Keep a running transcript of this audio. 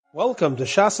Welcome to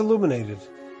Shas Illuminated.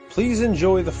 Please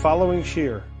enjoy the following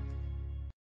shir.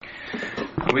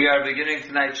 We are beginning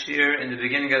tonight's shir in the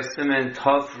beginning of siman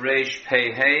Tov Reish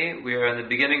Pei Hey. We are in the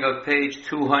beginning of page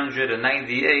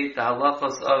 298, the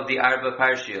halachos of the Arba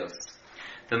Parshios.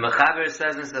 The Mechaber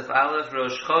says in Sef Aleph,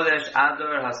 Rosh Chodesh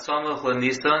Adar Hasamuch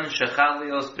LeNisan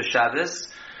Shechalios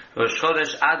B'Shabbos. Rosh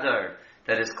Chodesh Adar,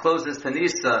 that is closest to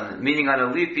Nisan, meaning on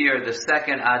a leap year, the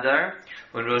second Adar.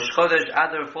 When Rosh Chodesh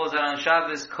Adar falls out on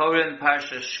Shabbos, Korin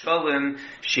Parsha Shkolim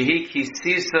Shehi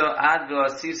Kisisa Ad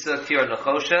V'Asisa Kir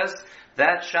Nechoshes.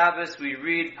 That Shabbos we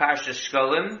read Parsha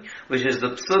Shkolim, which is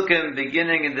the psukim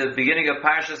beginning in the beginning of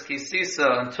Parshas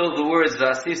Kisisa until the words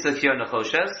V'Asisa Kir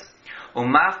Nechoshes.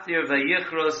 Umaftir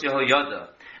Vayichros Yehoyada,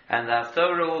 and the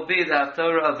Haftorah will be the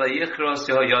Haftorah of Vayichros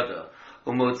Yehoyada.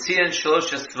 Umotzian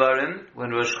Shlosh Svarim, when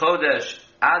Rosh Chodesh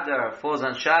Adar falls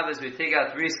on Shabbos, we take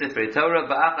out 3 Sifrei Torah.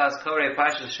 Ba'achas Korei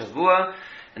Parsha Shavua.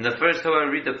 In the first Torah,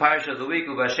 we read the Parsha of the week.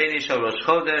 Ubasheni Shal Rosh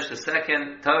Chodesh. The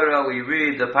second Torah, we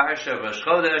read the Parsha of Rosh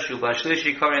Chodesh.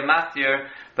 Ubashlishi Korei Maftir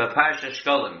Ba'Parsha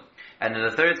Shkolim. And in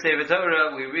the third Sefer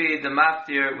Torah, we read the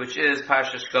Maftir, which is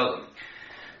Parsha Shkolim.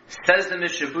 Says the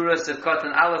Mishabura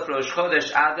Sefkatan Aleph Rosh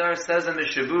Chodesh Adar. Says the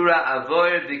Mishabura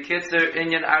Avoir B'Kitzer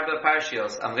Inyan Arba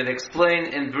Parshios. I'm going to explain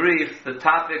in brief the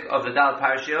topic of the Dal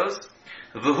Parshios.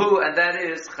 V'hu, and that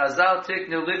is Chazal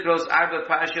Tiknu Likros Arba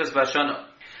Parshios Bashana.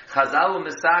 Chazal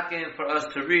Misakin for us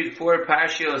to read 4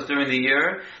 Parshios during the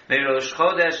year. May Rosh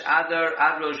Chodesh Adar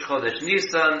Ad Rosh Chodesh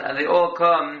Nisan, and they all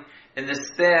come in the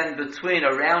span between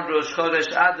around Rosh Chodesh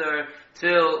Adar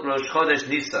till Rosh Chodesh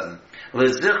Nisan.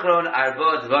 Lezichron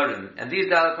Arba Dvarim, and these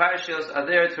Dal Parshios are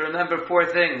there to remember 4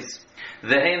 things.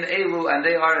 Vehem Elu, and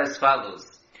they are as follows.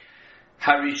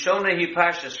 Harishona hi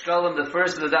Parsha Shkolim, the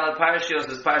first of the Dal Parshios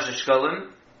is Parsha Shkolim.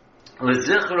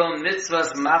 Lezichron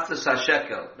mitzvahs maftas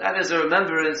hashekel. That is a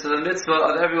remembrance of the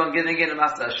mitzvah of everyone giving in a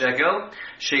maftas hashekel.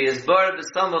 Sheyizbar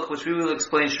b'samach, which we will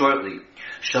explain shortly.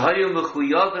 Shahayu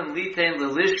mechuyavim litein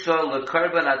lelishka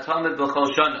lekarban atamid b'chol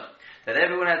shana. That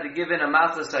everyone had to give in a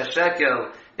maftas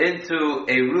hashekel into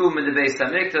a room in the Beis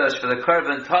Hamikdash for the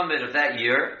karban tamid of that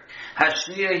year.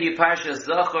 Hashniya hi Parsha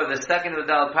Zachor, the second of the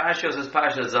Dal Parshos is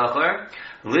Parsha Zachor.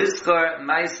 Lizkar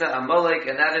Maisa Amalek,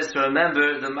 and that is to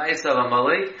remember the Maisa of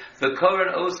Amalek. The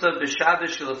Koran Osa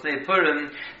B'Shabbos Shalofnei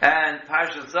Purim, and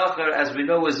Parsha Zachor, as we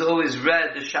know, is always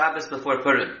read the Shabbos before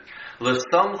Purim.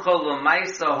 L'stomcho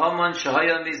l'Maisa Haman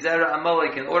Shahaya Mizera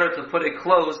Amalek, in order to put it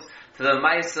close to the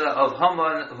Maisa of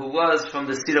Haman, who was from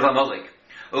the seed of Amalek.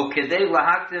 Ukedei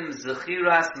lahaktim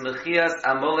zechiras mechias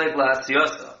Amalek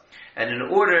la'asiyasa. And in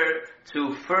order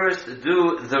to first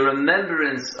do the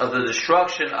remembrance of the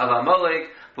destruction of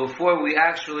Amalek before we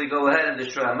actually go ahead and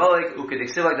destroy Amalek, like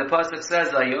the pasuk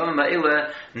says,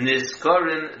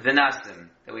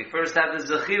 that we first have the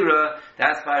Zechira,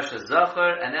 that's Parsha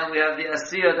Zachor, and then we have the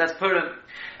Asiyah, that's Purim.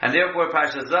 And therefore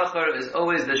Parsha Zachor is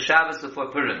always the Shabbos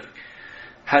before Purim.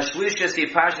 Hashlishas hi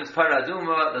Parshas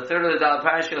Paraduma. The third of the Dal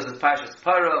Parshios is Parshas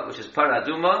Para, which is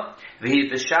Paraduma.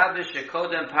 V'hi b'Shabbos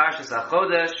shekodem Parshas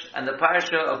HaChodesh, and the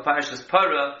Parsha of Parshas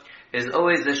Para is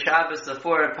always the Shabbos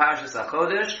before Parshas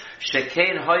HaChodesh.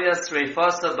 Shekein hoyas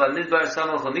reifasa b'midbar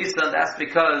samach l'nisan. That's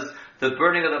because the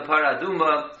burning of the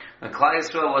Paraduma, when Klal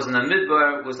Yisrael was in the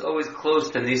Midbar, was always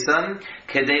close to Nisan.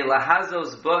 Kedei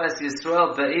lahazos ba'as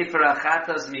Yisrael be'efer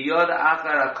achatas miyod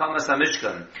achar akamas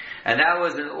hamishkan. And that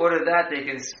was in order that they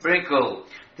can sprinkle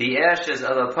the ashes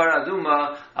of the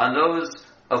Paraduma on those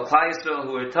of Klal Yisrael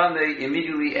who were Tamei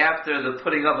immediately after the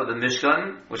putting up of the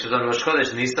Mishkan, which is on Rosh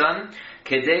Chodesh Nisan.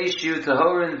 Kedei shiu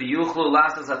tahorin v'yuchlu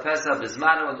lasas ha'pesach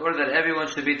b'zmanu, in order that everyone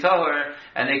should be tahor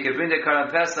and they could bring the Karan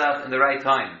Pesach in the right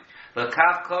time.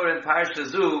 L'kaf korin parsha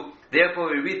zu, therefore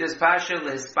we read this parsha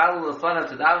lehispalu l'fanav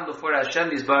to daven before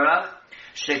Hashem Yisbarach,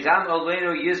 shegam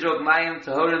oleinu yizrog mayim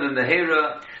tahorim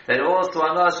v'mehera, that also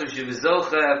on us we should be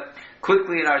zoche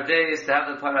quickly in our days to have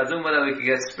the paraduma, that we could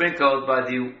get sprinkled by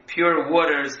the pure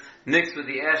waters mixed with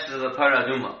the ashes of the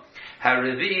paraduma.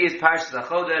 Ha'revi'i is Parshas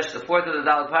HaChodesh. The fourth of the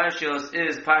Dal Parshios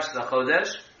is Parshas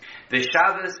HaChodesh. The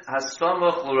Shabbos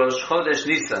Hasamuch Rosh Chodesh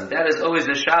Nisan. That is always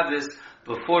the Shabbos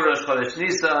before Rosh Chodesh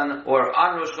Nisan or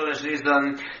on Rosh Chodesh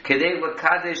Nisan. Kedei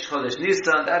L'Kadesh Chodesh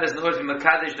Nisan. That is in order to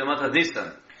Mekadesh the month of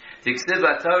Nisan. Tiksiv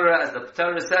Torah, as the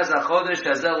Torah says, HaChodesh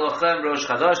Hazel Lochem Rosh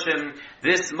Chodashim.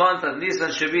 This month of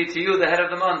Nisan should be to you the head of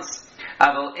the months.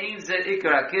 Aval Ein Zeh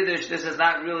Ikar HaKiddush. This is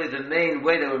not really the main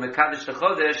way that we're Mekadesh the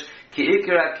Chodesh. Ki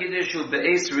Ikar HaKiddush Hu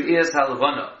Be'ez Re'iyas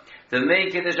HaLevana. The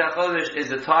main Kiddush HaChodesh is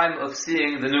the time of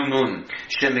seeing the new moon.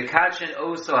 Shemikachin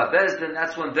Oso HaBezdin.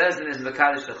 That's when Bezdin is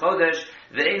Mekadesh the Chodesh.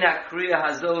 Ve'ein HaKriya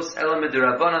Hazos Ela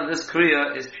Midrabanan. This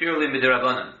Kriya is purely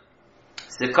Midrabanan.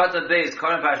 Sikata Beis,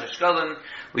 Koran Parashat Shkolim.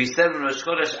 We said when Rosh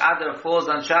Chodesh Adar falls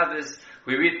on Shabbos,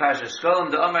 we read Parashat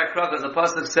Shkolim. The Omar Krok, as the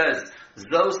pasuk says,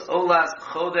 Zos Olas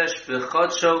Chodesh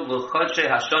B'Chodsho L'Chodshe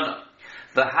Hashana.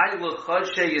 V'hai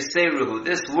L'Chodshe Yiseruhu.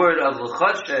 This word of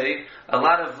L'Chodshe, a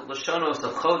lot of Lashonos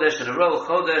of Chodesh in a row,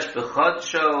 Chodesh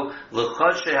B'Chodsho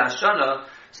L'Chodshe Hashana.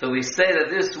 So we say that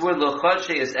this word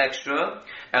L'Chodshe is extra.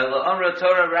 And L'Amra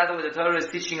Torah, rather what the Torah is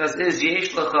teaching us is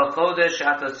Yesh L'Cha Chodesh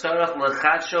Ata Tzarach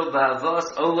L'Chadsho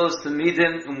B'Havos Olos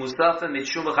Tamidim U'Musafim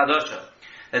Mitshuma Chadosha.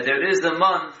 That there is a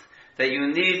month that you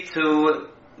need to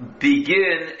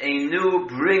begin a new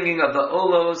bringing of the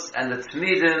Olos and the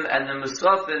Tamidim and the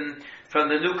Musafim from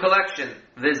the new collection.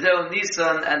 V'Zeo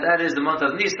Nisan, and that is the month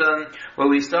of Nisan, where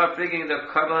we start bringing the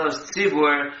Karbanos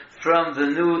Tzibur from the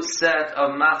new set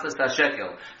of Machas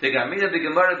HaShekel. The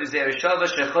Gemara b'Gezer Shava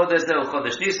shechodesh zeu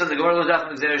chodesh Nisan. The Gemara goes out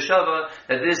from Gezer Shava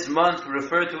that this month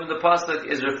referred to in the pasuk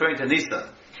is referring to Nisan.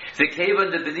 The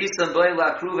Kevan the B'Nisan b'Lei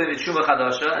La'Kruve Mitshuma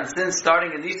Chadasha, and since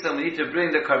starting in Nisan we need to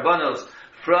bring the Karbanos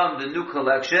from the new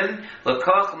collection.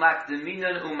 L'koch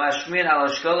makdeminan u'mashmin al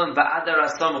hashkolim ba'adar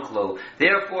asamuchlo.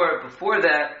 Therefore, before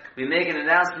that, we make an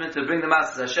announcement to bring the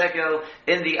Masas HaShekel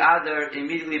in the Adar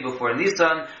immediately before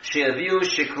Nisan. She'aviu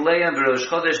shekleim v'Rosh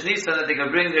Chodesh Nisan, that they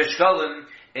can bring their shkolim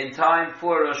in time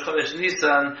for Rosh Chodesh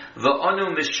Nisan.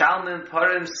 V'onu mishalmin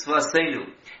parim svasenu.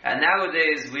 And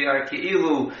nowadays we are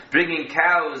ki'ilu bringing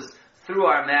cows through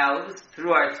our mouths,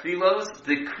 through our tfilos,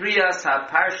 the kriyas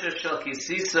ha-parsha shel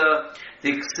kisisa,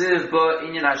 the ksiv bo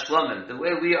inyan hashlamim. The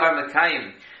way we are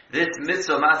mekayim this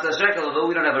mitzvah, Masas HaShekel, although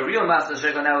we don't have a real Masas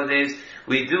HaShekel nowadays,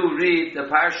 we do read the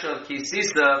parsha of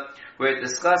Kisisa, where it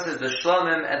discusses the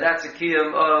Shlomim, and that's a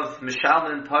kiyum of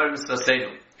Mishalmin Parim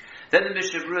Svasenu. Then the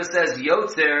Mishnah Berurah says,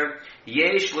 Yotzer,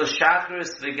 Yesh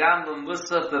L'Shachris V'gam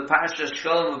L'Musaf V'Parsha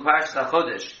Shkolim V'Parsha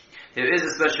HaChodesh. There is a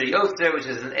special Yotzer, which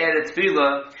is an added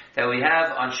tefillah that we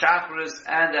have on Shachris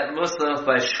and at Musaf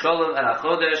by Shkolim and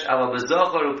HaChodesh, Ava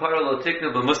B'Zochar U'Para Lo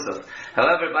Tiknu B'Musaf.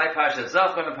 However, by Parshat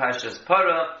Zochar and Parshat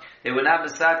Para, they were not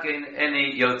misakin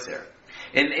any Yotzer.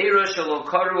 In Eiro Shelo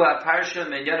Karu HaParsha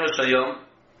Minyano Shayom,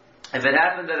 if it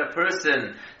happened that a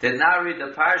person did not read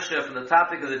the Parsha from the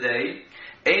topic of the day,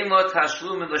 Ein Lo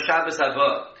Tashlum in L'Shabbos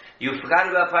Haba. You forgot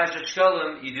about Parshat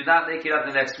Shkolim, you do not make it up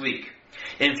the next week.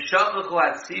 In Shachachu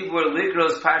HaTzibur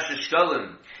Likros Parshat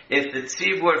Shkolim, if the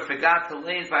Tzibur forgot to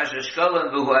learn Parshat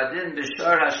Shkolim, v'huadin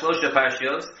b'shar ha'shlosha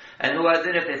Parshios, and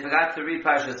huadin if they forgot to read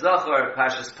Parshat Zochar,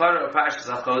 Parshat Para, or Parshat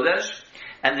HaChodesh,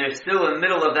 and they're still in the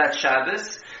middle of that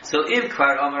Shabbos, so im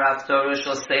kvar Amar Haftorah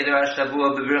shall stay there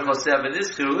Hashavua b'virchos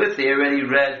v'niskuru, if they already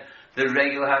read the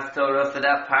regular Haftorah for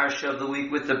that Parsha of the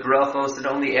week with the brachos, and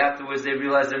only afterwards they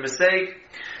realize their mistake,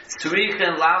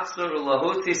 tzrichen lachzor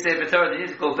u'lahuti Sefer Torah, they need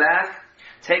to go back,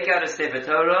 take out a Sefer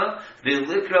Torah,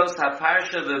 v'likros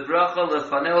ha-parsha v'bracha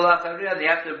l'faneu l'achariya, they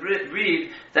have to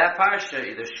read that parsha,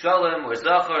 either Shkolim or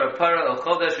Zochar or Para or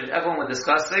Chodesh, which everyone was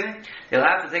discussing. They'll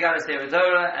have to take out a Sefer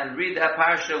Torah and read that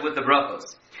parsha with the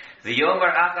brachos.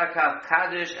 V'yomer achakav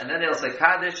Kaddish, and then they'll say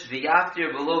Kaddish,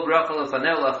 v'yaftir below bracha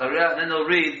l'faneu l'achariya, and then they'll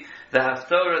read the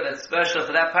Haftorah that's special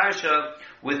for that parsha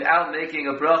without making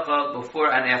a bracha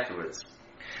before and afterwards.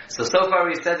 So far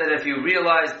we said that if you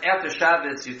realize after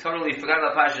Shabbos you totally forgot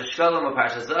about Parshat Shkolim or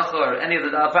Parshat Zochar or any of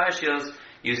the Dal Parshios,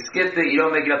 you skip it, you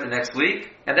don't make it up the next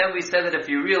week. And then we said that if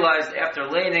you realize after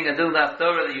laning and doing the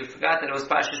Haftorah that you forgot that it was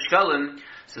Parshat Shkolim,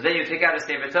 so then you take out a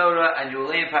Sefer Torah and you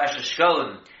lane Parshat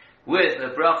Shkolim with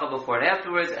a bracha before and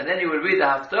afterwards, and then you would read the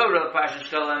Haftorah of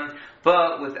Parshat Shkolim,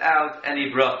 but without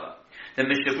any bracha. The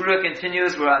Mishnah Berurah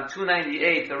continues, we're on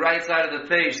 298, the right side of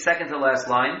the page, second to last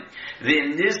line.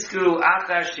 V'niskru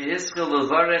achar shehiskru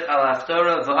levarech al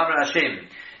haftorah v'amar Hashem.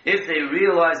 If they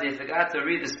realize they forgot to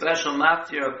read the special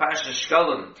maftir of Parshat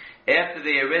Shkolim, after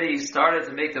they already started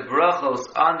to make the brachos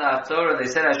on the haftorah, they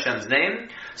said Hashem's name,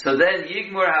 so then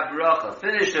yigmor ha-bracha,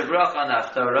 finish the bracha on the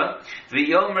haftorah,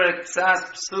 v'yomer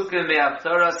ktsas psukim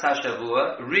me-haftorah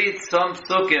hashavua, read some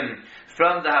psukim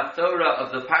from the Haftorah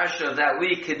of the Parsha of that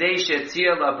week, Kadesha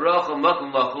Tia La Bracha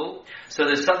Makum Lachul, so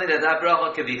there's something that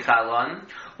bracha can be Chalan,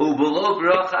 Ubulo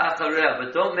Bracha Achareh,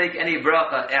 but don't make any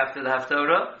bracha after the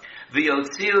Haftorah,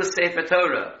 V'yotziu Sefer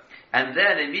Torah, and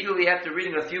then immediately after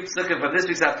reading a few psukim from this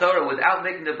week's Haftorah, without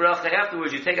making the bracha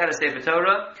afterwards, you take out a Sefer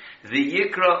Torah,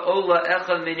 V'yikra Ola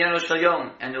Echad Minyano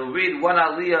Shayom, and you'll read one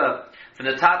aliyah from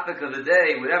the topic of the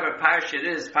day, whatever parsha it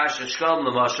is, Parsha Shkolim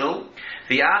l'mashal,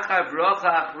 v'achar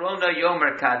bracha achrona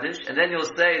yomer Kaddish, and then you'll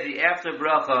say the after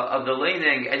bracha of the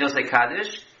laning, and you'll say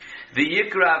Kaddish,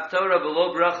 v'yikra haftorah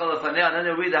below bracha l'faneh, and then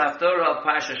you'll read the haftorah of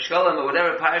Parsha Shkolim, or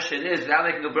whatever parsha it is, without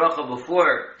making a bracha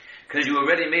before because you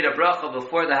already made a bracha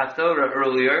before the Haftorah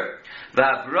earlier. And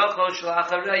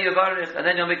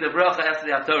then you'll make the bracha after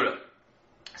the Haftorah.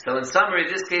 So in summary,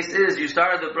 this case is, you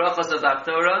started the brachas of the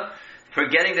Haftorah,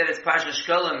 forgetting that it's Parsha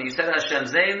Shkolim, you said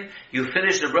Hashem's name, you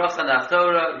finish the bracha on the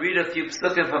Haftorah, read a few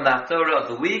psukim from the Haftorah of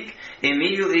the week,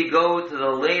 immediately go to the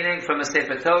laning from a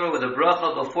Sefer Torah with a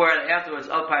bracha before and afterwards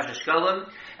of Parsha Shkolim,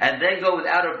 and then go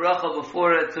without a bracha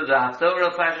before it to the Haftorah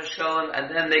of Parsha Shkolim, and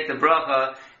then make the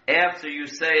bracha after you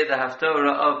say the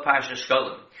Haftorah of Parsha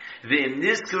Shkolim.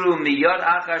 If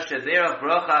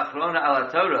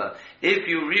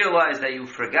you realize that you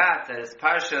forgot that it's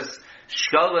Parshas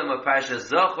Shkolim or Parshas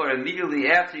Zochor,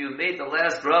 immediately after you made the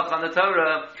last bracha on the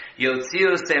Torah,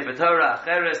 Yotziu Sefer Torah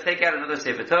Acheres, take out another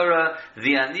Sefer Torah,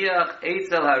 V'aniach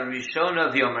Eitzel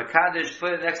HaRishona V'yomer Kaddish,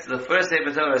 put it next to the first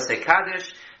Sefer Torah, say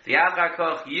Kaddish, V'achar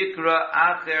koch Yikra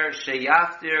Acher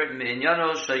Sheyaftir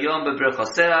Me'inyono Shayom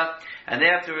Be'brachosea, and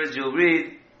afterwards you'll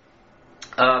read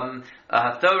a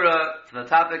Haftorah from the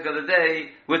topic of the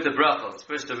day with the brachos.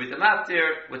 First to read the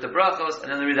Maftir with the brachos,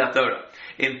 and then to read the Haftorah.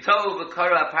 Im Tov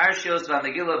V'kara Parshios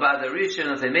V'Megillah B'Adar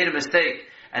Rishon, if they made a mistake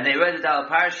and they read the Dal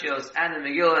Parshios and the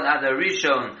Megillah and Adar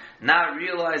Rishon, not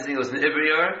realizing it was an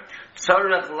Ibrior,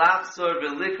 Tzorach Lachzor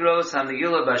V'Likros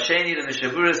HaMegillah B'Sheni, the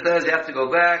Mishabura says you have to go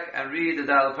back and read the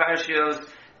Dal Parshios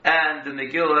and the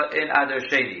Megillah in Adar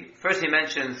Sheni. First he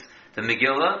mentions the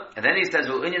Megillah, and then he says,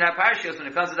 well, in your Parshios, when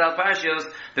it comes to the Parshios,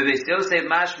 the Beis Yosef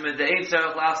Mashma, the Ein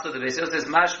Tzarech Lachzor, the Beis Yosef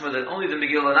Mashma, that only the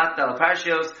Megillah, not the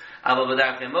Parshios, Ava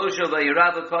B'Darchei Moshe,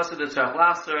 V'Yirabah, Kosu, the Tzarech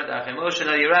Lachzor, Darchei Moshe, and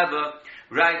Yirabah,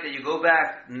 right, that you go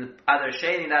back, Adar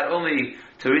Sheni, not only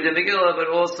to read the Megillah, but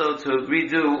also to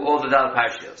redo all the Dal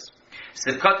Parshios.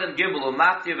 Sivkot and Gimel,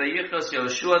 U'Maftir, V'Yichos,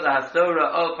 Yehoshua, the Haftorah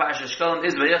of Parsha Shkolim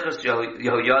is V'Yichos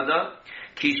Yehoyada,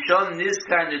 Kishon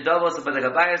Niskar Nidavos, but the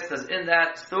Gabayas says in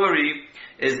that story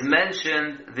is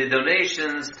mentioned the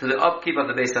donations to the upkeep of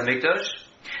the Beis HaMikdash.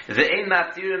 Ve'ein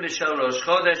Maftirim B'Shal Rosh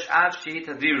Chodesh Av Shehi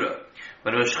Tadira.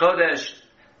 When Rosh Chodesh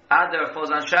Adar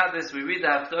falls on Shabbos, we read the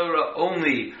Haftorah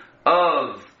only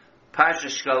of Parsha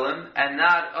Shkolim and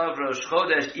not of Rosh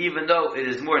Chodesh, even though it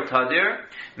is more Tadir.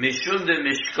 Mishum de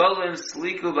Mishkolim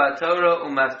Sliku B'Torah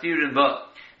U'Maftirim Ba.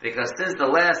 Because since the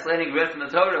last laning we read from the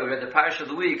Torah, we read the Parsha of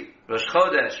the week, Rosh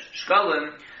Chodesh,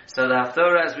 Shkolim, so the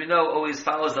Haftorah, as we know, always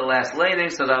follows the last laning,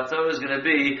 so the Haftorah is going to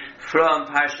be from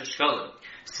Parsha Shkolim.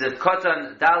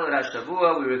 Sivkotan Dalet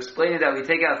HaShavua, we were explaining that we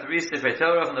take out 3 Sefer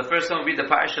Torah. From the first one, we read the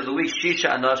Parsha of the week,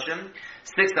 Shisha Anoshim,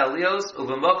 6 Aliyos,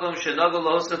 Uvemokom Shenogol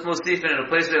Losef Mosifin, in a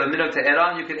place where we have a minhag to add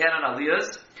on, you can add on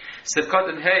Aliyos.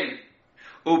 Sivkotan Hey,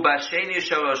 Ubasheni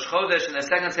Shal Rosh Chodesh, in the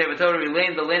second Sefer Torah, we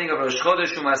lane the laning of Rosh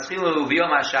Chodesh, Umaschilu Uviyom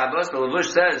HaShabbos. The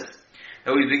Levush says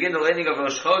that we begin the laning of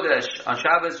Rosh Chodesh on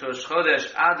Shabbos, Rosh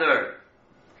Chodesh Adar,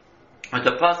 with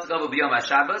the pasuk of Uviyom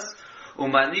HaShabbos.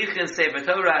 Umanichin Sefer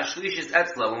Torah Hashlishis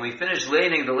Etzla. When we finish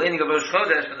laning the laning of Rosh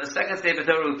Chodesh, for the second Sefer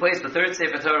Torah, we place the third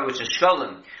Sefer Torah, which is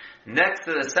Shkolim, next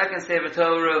to the second Sefer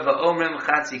Torah, Va'omrim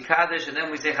Chatzi Kaddish, and then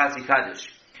we say Chatzi Kaddish.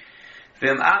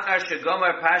 V'im achar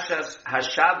shegomar Parshas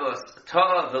Hashabbos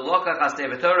To'ah v'lokach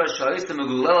HaSefer Torah sho'isem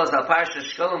ugulelos al Parshas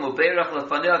Shkolim u'beirach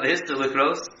lefaneh v'histu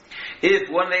likros. If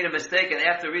one made a mistake and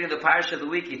after reading the Parsha of the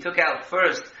week he took out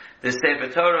first the Sefer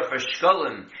Torah for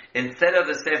Shkolim instead of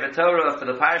the Sefer Torah for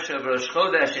the Parsha of Rosh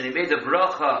Chodesh, and he made the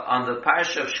bracha on the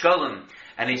Parsha of Shkolim,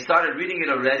 and he started reading it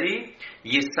already,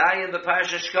 Yisayim the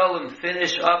Parsha Shkolim,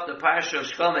 finish up the Parsha of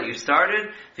Shkolim that you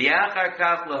started, V'yachar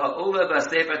kach l'ha'uva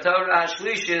b'Sefer Torah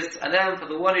ha'shlishis, and then for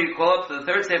the one who you call up to the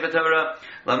third Sefer Torah,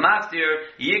 l'maftir,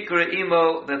 yikra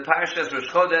imo the Parshas Rosh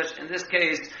Chodesh. In this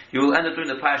case, you will end up doing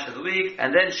the Parsha of the week,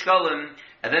 and then Shkolim,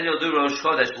 and then you'll do Rosh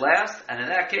Chodesh last, and in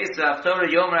that case, the Haftorah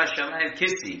Yom Hashemayim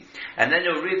Kisi, and then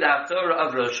you'll read the Haftorah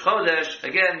of Rosh Chodesh,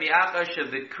 again, Mi'achar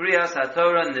she'v'kriyas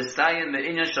HaTorah Nisayin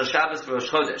Me'inyan Shel Shabbos Rosh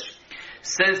Chodesh.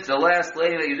 Since the last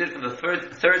laning that you did from the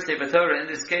third Sefer Torah, in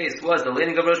this case, was the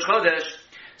laning of Rosh Chodesh,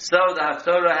 so the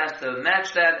Haftorah has to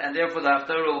match that, and therefore the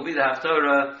Haftorah will be the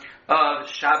Haftorah of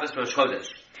Shabbos Rosh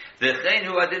Chodesh. V'chein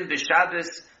hu adin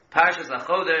b'Shabbos Parshas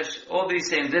HaChodesh, all these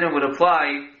same dinim would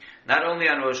apply not only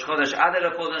on Rosh Chodesh Adar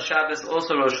that falls on Shabbos,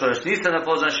 also Rosh Chodesh Nisan that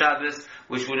falls on Shabbos,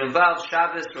 which would involve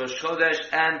Shabbos, Rosh Chodesh,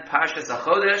 and Parshas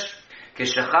HaChodesh.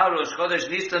 Keshachar Rosh Chodesh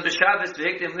Nisan b'Shabbos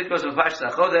v'hiktim likros b'Parshas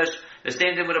HaChodesh. The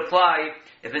same thing would apply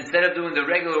if instead of doing the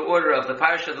regular order of the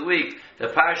Parsha of the week, the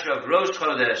Parsha of Rosh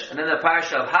Chodesh, and then the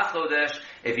Parsha of HaChodesh,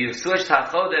 if you switched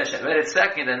HaChodesh and read it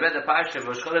second and read the Parsha of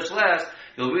Rosh Chodesh last,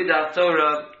 you'll read the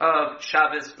Haftorah of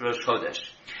Shabbos Rosh Chodesh.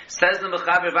 Says the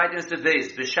Mechaber right into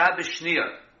days, b'Shabbos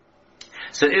Shniya.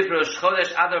 So if Rosh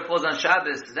Chodesh Adar falls on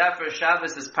Shabbos, that first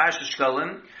Shabbos is Parsha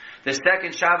Shkolim. The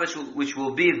second Shabbos, which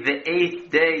will be the 8th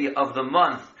day of the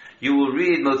month, you will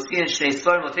read Motzian Shnei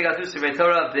Svarim, we'll take out two Sefer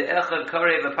Torah, Be'echad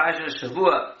Karei B'Parshat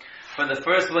Shavua. From the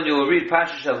first one, you will read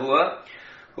Parshat Shavua.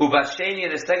 Ubasheni,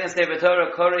 in the second Sefer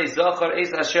Torah, Karei Zochar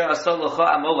Eis Asher Asol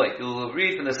L'cha Amalek. You will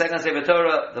read from the second Sefer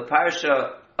Torah, the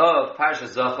Parsha of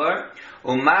Parshat Zochar.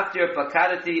 Umaftir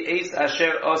Pakadati Eis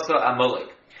Asher Osa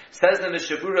Amalek. Says the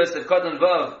Mishabura Sevkotan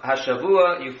Vav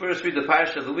Hashavua, you first read the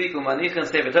Parsha of the week, Umanichan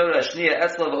Sefer Torah, Shnia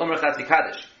Esla V'Omer Chatzi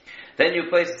Kaddish. Then you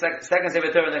place the second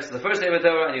Sefer Torah next to the first Sefer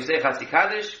Torah, and you say Chatzi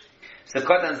Kaddish.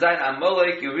 Sevkotan Zayin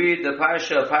Amalek, you read the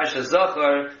Parsha of Parsha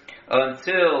Zochar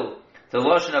until the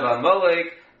Lashon of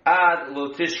Amalek, Ad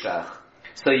Lo Tishkach.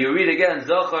 So you read again,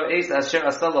 Zochar Eis Asher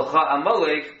Asal L'cha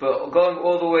Amalek, but going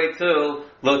all the way till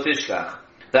Lo Tishkach.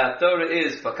 The Torah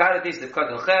is Fakaratis the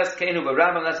Kotel Ches, Keinu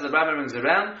Barambam, that's what the Rambam brings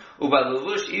around. Uba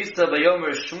Levush Isa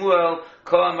Bayomer Shmuel,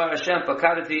 Ko Amar Hashem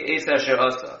Fakarati Eis Asher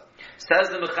Asa. Says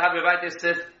the Mechaber Vayter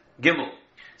Sif Gimel.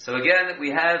 So again,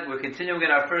 we're continuing in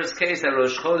our first case that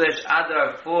Rosh Chodesh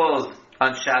Adar falls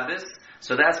on Shabbos.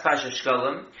 So that's Pasha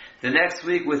Shkolim. The next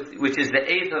week, which is the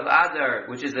 8th of Adar,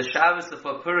 which is the Shabbos of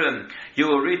Purim, you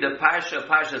will read the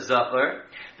Pasha Zachar.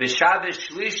 The Shabbos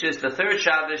Shlishis, the third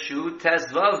Shabbos, Shu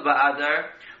Tezvav Ba'adar,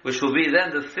 which will be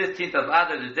then the 15th of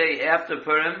Adar, the day after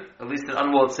Purim, at least in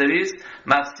unwalled cities.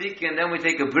 Mafsiki, and then we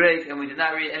take a break, and we did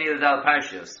not read any of the Dal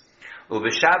Parshas.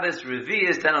 Ubeshabbos Revi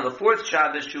is then on the fourth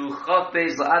Shabbos, Shu Chav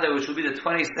Beis La'adar, which will be the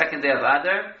 22nd day of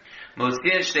Adar.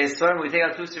 Motzian Shnei Svarim, we take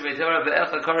out two Sefer Torah,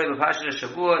 Be'echad Karei B'Parshat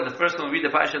Shavua, and the first one we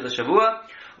read the Parshat of the Shavua,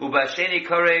 Ubasheni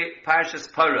Karei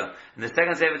Parshas Para. In the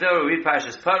second Sefer Torah, we read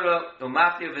Parshas Para,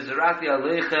 Umafti V'Zarati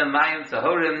Aleichem Mayim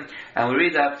Tahorim, and we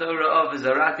read the Haftorah of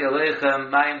V'Zarati Aleichem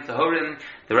Mayim Tahorim.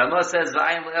 The Ramah says,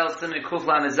 V'ayim Le'el Siman Kuf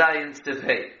Lamezayin Stiv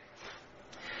Hei.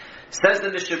 Says the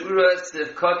Mishabura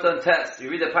Stiv Koton Test. You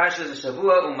read the Parshas of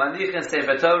Shavua, Umanichin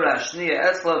Sefer Torah, Shnia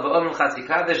Esla V'Omrim Chatzi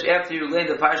Kaddish. After you learn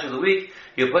the Parsha of the week,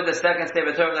 you put the second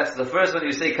Sefer Torah next to the first one,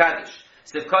 you say Kaddish.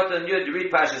 Stiv Koton Yud, you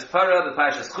read Parshas Para, the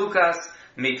Parshas Chukas,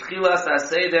 Mitchilas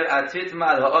HaSeder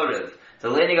Atitmad HaOrev. The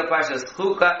learning of Parshas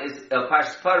Chuka is,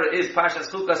 Parshas Para is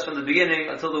Parshas Chukas from the beginning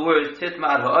until the word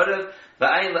Titmad HaOrev.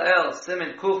 V'ayin la'el,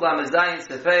 siman kuf lamezayin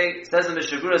sefei, says in the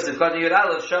Mishabura, Sivkot Yud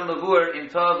Aleph, Sham Lavur, Im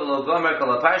Tov, V'lo Gomer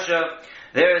Kol HaParsha.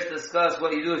 There is discussed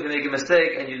what you do if you make a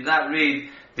mistake and you do not read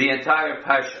the entire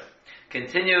Parsha.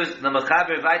 Continues, the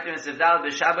Mechaber Vayter in Sivdal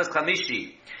B'Shabbos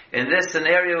Chamishi. In this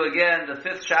scenario again, the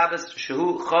fifth Shabbos,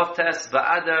 Shehu Chav Tes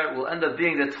Ba'adar, will end up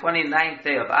being the 29th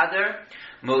day of Adar.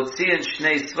 Motzian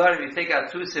Shnei Svarim, you take out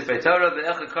two Sefer Torah,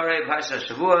 Be'echad Karei B'Parshat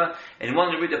Shavua, and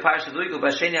one you read the Parshat Luik,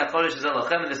 Ubasheni HaChodesh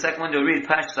Zalachem, and the second one you read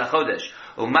Parshat HaChodesh.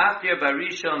 Umaftir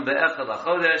Barishon Be'echad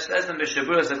HaChodesh, says in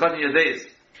Mishabura Sekot Yudbeis.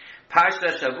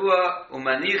 Parshat Shavua,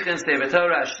 Umanichin Sefer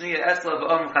Torah, Shnia Esla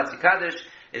V'Om Chatzi Kaddish.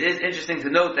 It is interesting to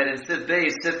note that in Sif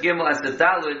Beis, Sif Gimel, and Sif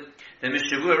Dalud, the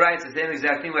Mishavura writes the same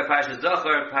exact thing by Parshas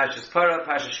Zochar, Parshas Para,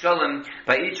 Parshas Shkolim.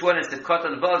 By each one is Sivkot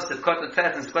and Vav, Sivkot and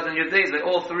Tet, and Sivkot and Yudbeis. By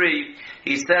all three,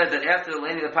 he said that after the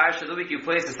landing of the Parsha of the week, you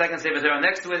place the second Sefer Torah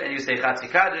next to it, and you say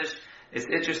Chatzi Kaddish. It's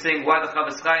interesting why the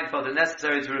Chavetz Chaim felt it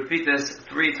necessary to repeat this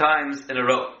 3 times in a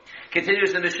row.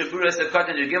 Continues in the Mishabura, Sivkot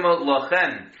and Yudgimel,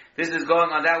 Lochem. This is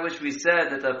going on that which we said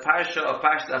that the Parsha of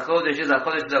Parshat HaChodesh is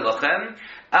Lochem.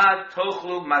 Ad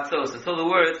Tochlu Matzos, until the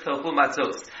words Tochlu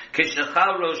Matzos.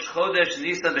 Kishachal Rosh Chodesh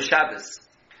Nisan B'Shabbos.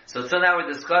 So till now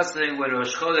we're discussing when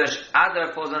Rosh Chodesh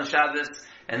Adar falls on Shabbos.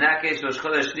 In that case, Rosh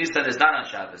Chodesh Nisan is not on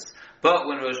Shabbos. But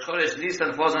when Rosh Chodesh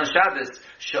Nisan falls on Shabbos,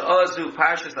 Sha'ozu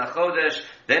Parshas HaChodesh,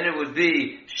 then it would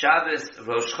be Shabbos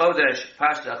Rosh Chodesh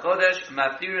Parshat HaChodesh,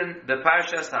 Maftirin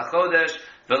B'Parshas HaChodesh,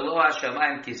 V'lo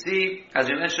HaShamayim Kisi. As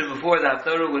we mentioned before, the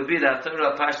Haftorah would be the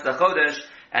Haftorah of Parshat HaChodesh,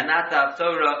 and not the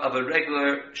Haftorah of a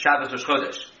regular Shabbos Rosh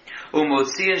Chodesh.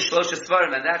 Umotzian Shlosha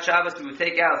Svarim, and that Shabbos we would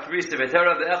take out 3 Sefer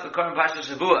Torah, Be'echad Karei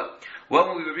B'Parshat Shavua.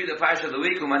 When we would read the Parsha of the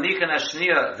week, Umanichin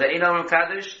Hashniya, the Ein Omrim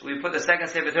Kaddish, we put the second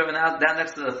Sefer Torah down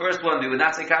next to the first one, we would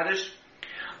not say Kaddish.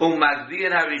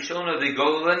 Magdian HaRishon of the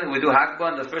Golin, we do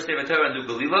Hakban, the first Sefer Torah, and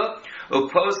do Galila.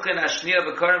 Uposchen Hashniya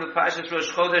B'Karem B'Parshas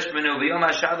Rosh Chodesh Menu V'Yom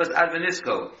HaShabbos Ad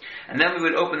V'Nisko. And then we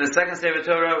would open the second Sefer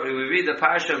Torah, we would read the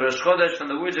Parsha of Rosh Chodesh from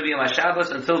the words of Yom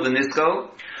HaShabbos until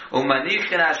V'Nisko.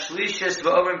 Umanichin Hashlishis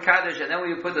V'Omrim Kaddish, and then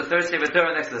we would put the third Sefer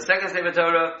Torah next to the second Sefer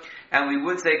Torah, and we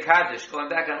would say Kaddish, going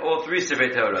back on all 3 Sefer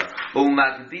Torah.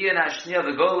 Magdian Hashniya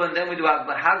V'Golin, then we do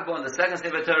Hagbo on the second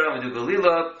Sefer Torah, and we do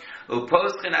Galila.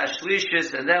 Uposchen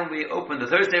Hashlishis, and then we open the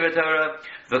third Sefer Torah,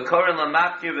 V'Koren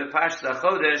LaMaftir B'Parshas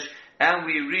HaChodesh, and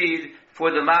we read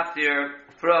for the Maftir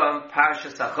from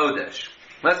Parshas HaChodesh.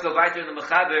 Let's go back to the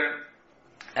Mechaber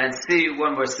and see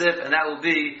one more Sif, and that will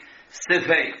be Sif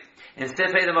Hey. In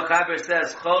Sif Hey, the Mechaber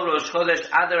says, Chol Rosh Chodesh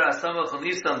Adar Asamach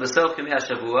Nisan B'Sof K'mi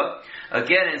HaShavua.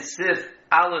 Again, in Sif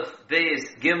Aleph, Beis,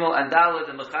 Gimel, and Dalet,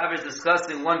 the Mechaber is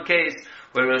discussing one case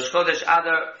where Rosh Chodesh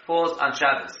Adar falls on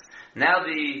Shabbos. Now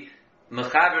the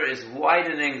Mechaber is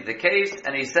widening the case,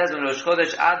 and he says when Rosh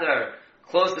Chodesh Adar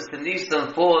closest to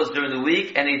Nisan falls during the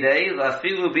week, any day,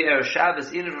 Lafilu Be'er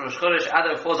Shabbos, even if Rosh Chodesh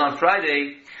Adar falls on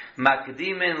Friday,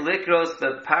 Makdimin Likros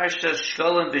Be'Parsha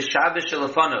Shkolem B'Shabbos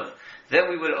Shelafonov. Then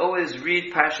we would always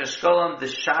read Parsha Shkolem, the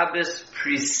Shabbos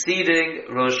preceding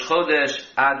Rosh Chodesh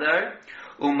Adar,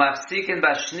 Umafsikin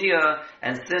Bashnia,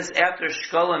 and since after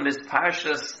Shkolem is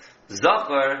Parshas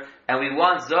Zachor, and we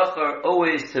want Zachor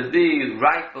always to be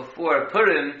right before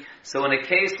Purim, so in a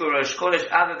case where Rosh Chodesh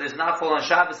Adar does not fall on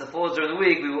Shabbos, it falls during the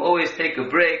week, we will always take a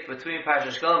break between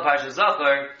Parshas Shkolem and Parshas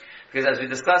Zachor, because as we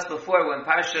discussed before, when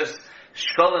Parshas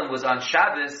Shkolem was on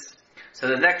Shabbos, so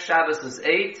the next Shabbos was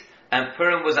 8, and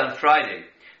Purim was on Friday.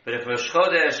 But if Rosh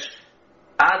Chodesh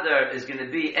Adar is going to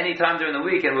be any time during the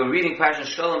week, and we're reading Parshas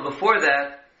Shkolem before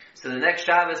that, so the next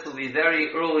Shabbos will be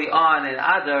very early on in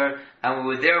Adar, and we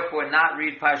would therefore not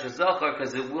read Parshas Zachor,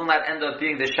 because it will not end up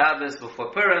being the Shabbos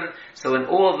before Purim. So in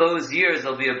all those years,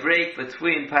 there'll be a break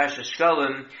between Parshas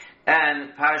Shkolem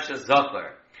and Parshas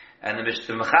Zachor. And the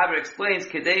Mechaber explains,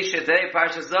 Kedei Shetei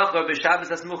Parshas Zachor b'Shabbos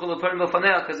Hasmuch l'Purim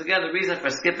B'Fanei, because again, the reason for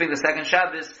skipping the second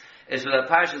Shabbos is that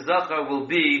Parshas Zachor will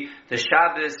be the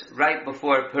Shabbos right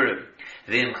before Purim.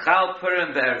 V'imchal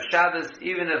Purim be'er Shabbos,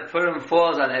 even if Purim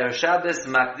falls on Erev Shabbos,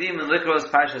 Makdim and Likros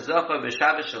Parshas Zachor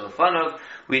b'Shabbos Shelafonov,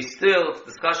 we still,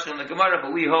 discussion in the Gemara,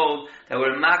 but we hold that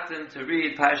we're makdim to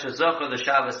read Parshas Zachor the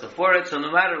Shabbos before it, so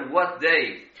no matter what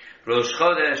day Rosh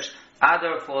Chodesh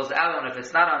Adar falls out on, if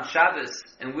it's not on Shabbos,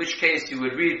 in which case you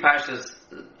would read Parshas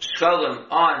Shkolem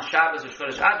on Shabbos or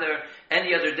Chodesh Adar,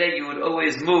 any other day you would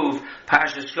always move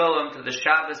Parshas Shkolem to the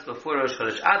Shabbos before Rosh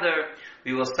Chodesh Adar.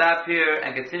 We will stop here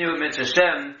and continue with Mitzvah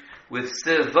Shem with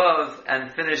Siv Vav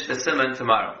and finish the siman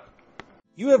tomorrow.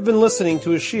 You have been listening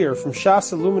to a shiur from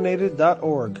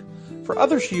shasilluminated.org. For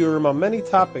other shiurim on many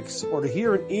topics, or to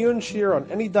hear an Iyun shiur on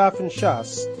any daf in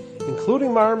Shas, including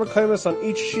Mareh Mekomos on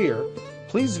each shiur,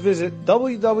 please visit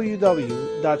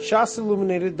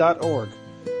www.shasilluminated.org.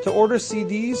 To order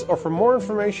CDs or for more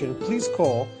information, please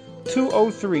call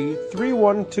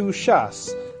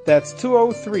 203-312-SHAS. That's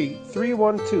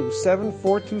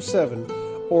 203-312-7427,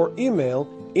 or email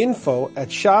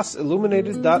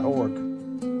info@shasilluminated.org.